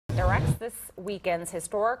tracks this weekend's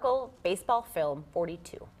historical baseball film,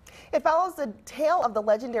 42. It follows the tale of the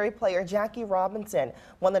legendary player Jackie Robinson,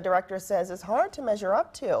 one the director says is hard to measure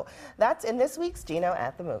up to. That's in this week's Gino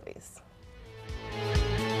at the Movies.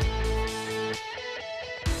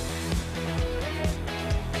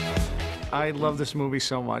 I love this movie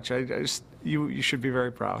so much. You should be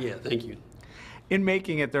very proud. Yeah, thank you. In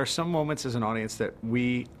making it, there are some moments as an audience that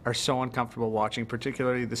we are so uncomfortable watching,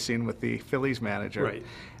 particularly the scene with the Phillies manager. Right.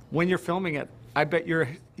 When you're filming it, I bet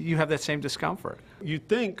you have that same discomfort. You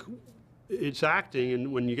think it's acting,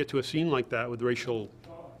 and when you get to a scene like that with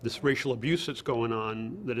this racial abuse that's going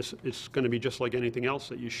on, that it's going to be just like anything else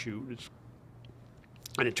that you shoot.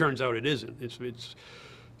 And it turns out it isn't. It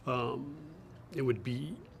would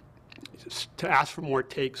be, to ask for more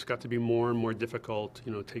takes got to be more and more difficult.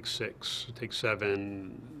 You know, take 6, take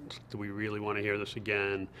 7. Do we really want to hear this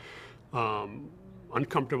again?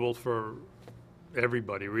 Uncomfortable for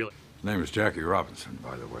everybody, really. His name is Jackie Robinson,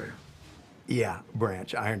 by the way. Yeah,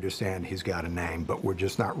 Branch, I understand he's got a name, but we're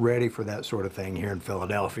just not ready for that sort of thing here in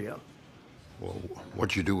Philadelphia. Well,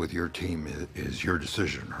 what you do with your team is your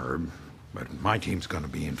decision, Herb. But my team's going to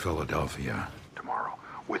be in Philadelphia tomorrow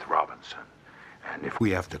with Robinson. And if we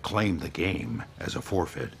have to claim the game as a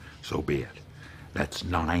forfeit, so be it. That's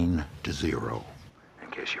 9-0,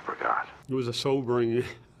 in case you forgot. It was a sobering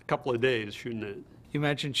couple of days shooting it. You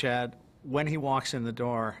mentioned Chad, when he walks in the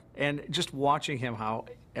door, and just watching him, how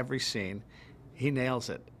every scene, he nails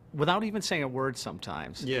it, without even saying a word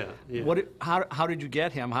sometimes. Yeah. How did you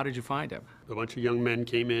get him? How did you find him? A bunch of young men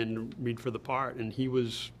came in to read for the part, and he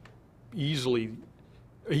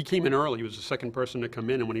came in early. He was the second person to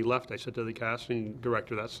come in, and when he left, I said to the casting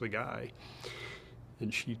director, "That's the guy."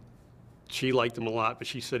 And she liked him a lot, but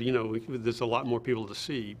she said, you know, there's a lot more people to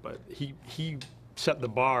see. But he set the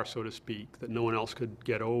bar, so to speak, that no one else could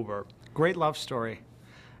get over. Great love story.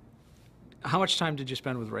 How much time did you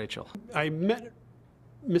spend with Rachel? I met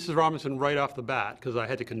Mrs. Robinson right off the bat because I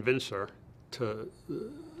had to convince her to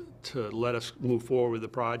let us move forward with the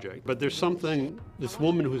project. But there's something, this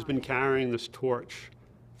woman who's been carrying this torch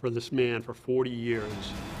for this man for 40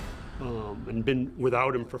 years and been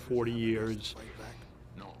without him for 40 years,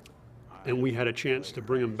 and we had a chance to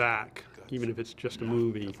bring him back, even if it's just a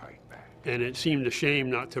movie. And it seemed a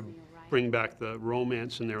shame not to bring back the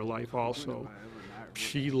romance in their life also.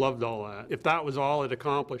 She loved all that. If that was all it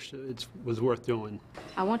accomplished, it was worth doing.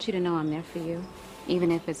 I want you to know I'm there for you,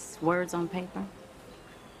 even if it's words on paper.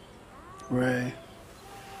 Ray,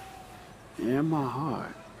 in my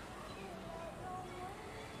heart.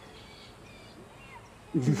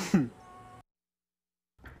 Looks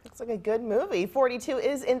like a good movie. 42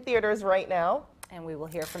 is in theaters right now. And we will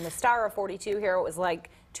hear from the star of 42 here what it was like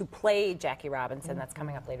to play Jackie Robinson. That's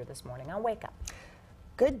coming up later this morning on Wake Up.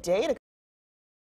 Good day to